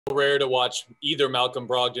rare to watch either Malcolm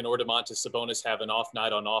Brogdon or Domantas Sabonis have an off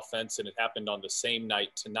night on offense, and it happened on the same night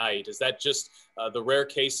tonight. Is that just the rare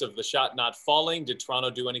case of the shot not falling? Did Toronto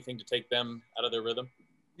do anything to take them out of their rhythm?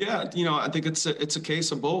 Yeah, I think it's a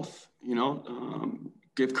case of both.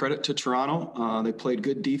 Give credit to Toronto. They played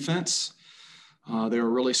good defense. They were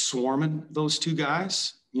really swarming those two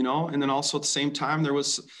guys. And then also at the same time there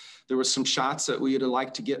was some shots that we would have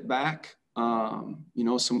liked to get back.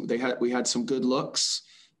 We had some good looks.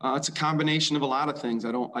 It's a combination of a lot of things.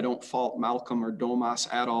 I don't fault Malcolm or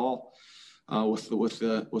Domas at all with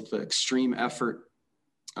the extreme effort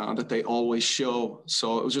that they always show.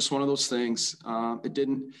 So it was just one of those things. It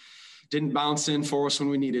didn't bounce in for us when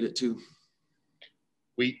we needed it to.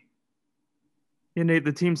 Yeah, Nate,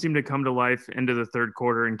 the team seemed to come to life into the third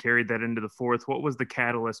quarter and carried that into the fourth. What was the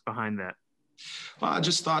catalyst behind that? Well, I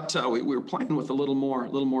just thought we were playing with a little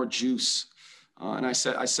more juice. And I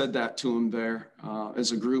said that to them there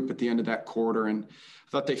as a group at the end of that quarter. And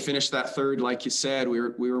I thought they finished that third, like you said, we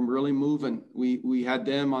were really moving. We had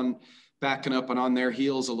them on backing up and on their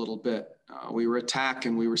heels a little bit. We were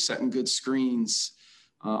attacking, we were setting good screens.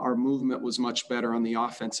 Our movement was much better on the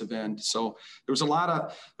offensive end. So there was a lot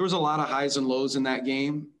of highs and lows in that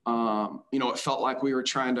game. It felt like we were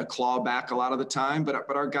trying to claw back a lot of the time, but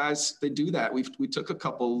our guys, they do that. We took a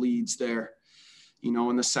couple of leads there,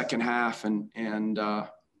 in the second half, and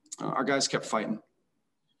our guys kept fighting.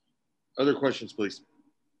 Other questions, please.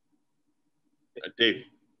 Dave.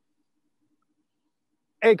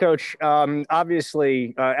 Hey, Coach.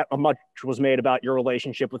 Obviously, much was made about your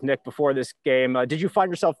relationship with Nick before this game. Did you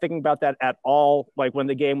find yourself thinking about that at all, like when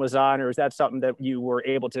the game was on, or is that something that you were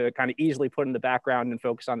able to kind of easily put in the background and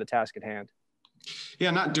focus on the task at hand?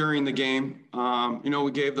 Yeah, not during the game.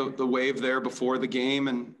 We gave the wave there before the game,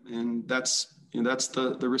 and that's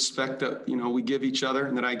the respect that we give each other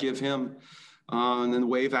and that I give him. And then the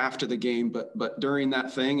wave after the game, but during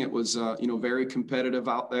that thing, it was very competitive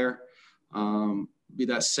out there. Be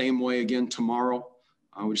that same way again tomorrow.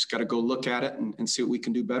 We just got to go look at it and see what we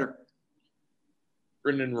can do better.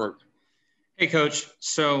 Brendan Rourke. Hey, Coach.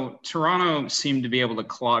 So Toronto seemed to be able to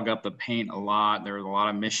clog up the paint a lot. There was a lot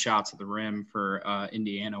of missed shots at the rim for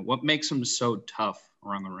Indiana. What makes them so tough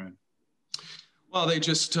around the rim? Well, they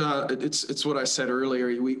just it's what I said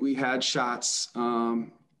earlier. We had shots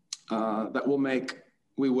that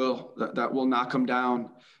will knock them down.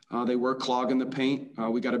 They were clogging the paint.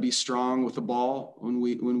 We got to be strong with the ball when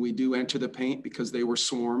we do enter the paint, because they were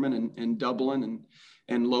swarming and doubling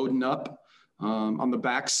and loading up. On the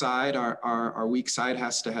backside, our weak side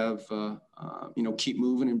has to have keep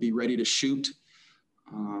moving and be ready to shoot.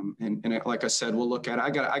 And like I said, we'll look at it. I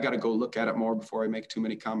got to go look at it more before I make too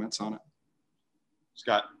many comments on it.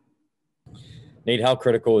 Scott. Nate, how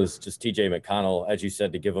critical is just TJ McConnell, as you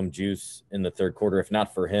said, to give him juice in the third quarter? If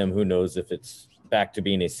not for him, who knows if it's back to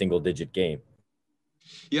being a single-digit game?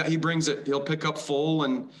 Yeah, he brings it. He'll pick up full,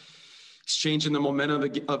 and he's changing the momentum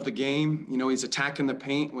of the game. He's attacking the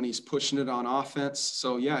paint when he's pushing it on offense.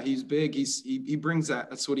 So, yeah, he's big. He brings that.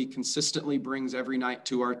 That's what he consistently brings every night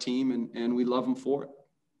to our team, and we love him for it.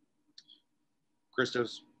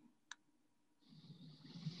 Christos.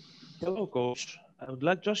 Hello, Coach. I would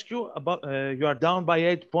like to ask you about you are down by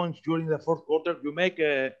 8 points during the fourth quarter. You make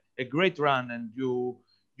a great run, and you're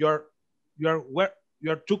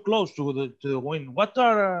too close to the win. What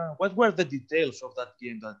were the details of that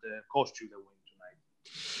game that cost you the win tonight?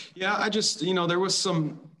 Yeah, I just there was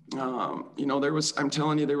some I'm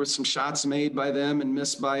telling you, there was some shots made by them and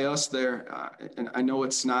missed by us there, and I know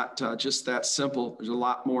it's not just that simple. There's a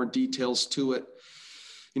lot more details to it.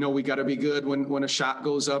 We got to be good when a shot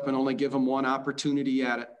goes up and only give them one opportunity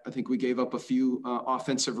at it. I think we gave up a few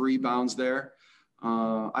offensive rebounds there.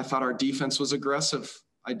 I thought our defense was aggressive.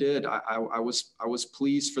 I did. I was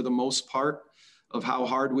pleased for the most part of how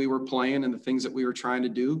hard we were playing and the things that we were trying to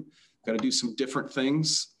do. Got to do some different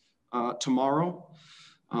things tomorrow.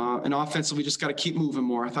 And offensively, we just got to keep moving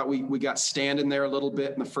more. I thought we got standing there a little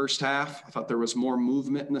bit in the first half. I thought there was more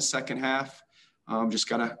movement in the second half. Just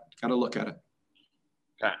got to look at it.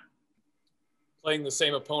 Okay. Playing the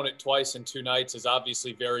same opponent twice in 2 nights is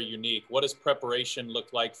obviously very unique. What does preparation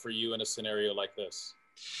look like for you in a scenario like this?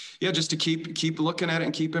 Yeah, just to keep looking at it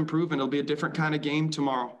and keep improving. It'll be a different kind of game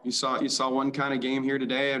tomorrow. You saw one kind of game here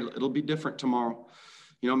today. It'll be different tomorrow.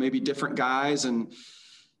 Maybe different guys and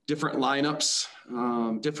different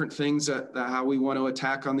lineups, different things that how we want to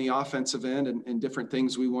attack on the offensive end, and different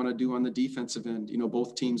things we want to do on the defensive end.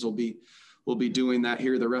 Both teams will be doing that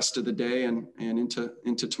here the rest of the day and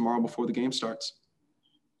into tomorrow before the game starts.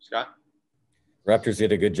 Scott? Raptors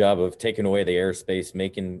did a good job of taking away the airspace,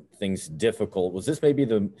 making things difficult. Was this maybe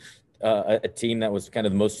a team that was kind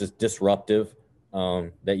of the most disruptive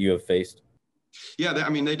that you have faced? Yeah, I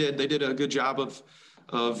mean, they did a good job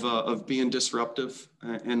of being disruptive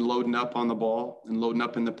and loading up on the ball and loading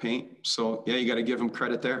up in the paint. So yeah, you got to give them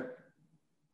credit there.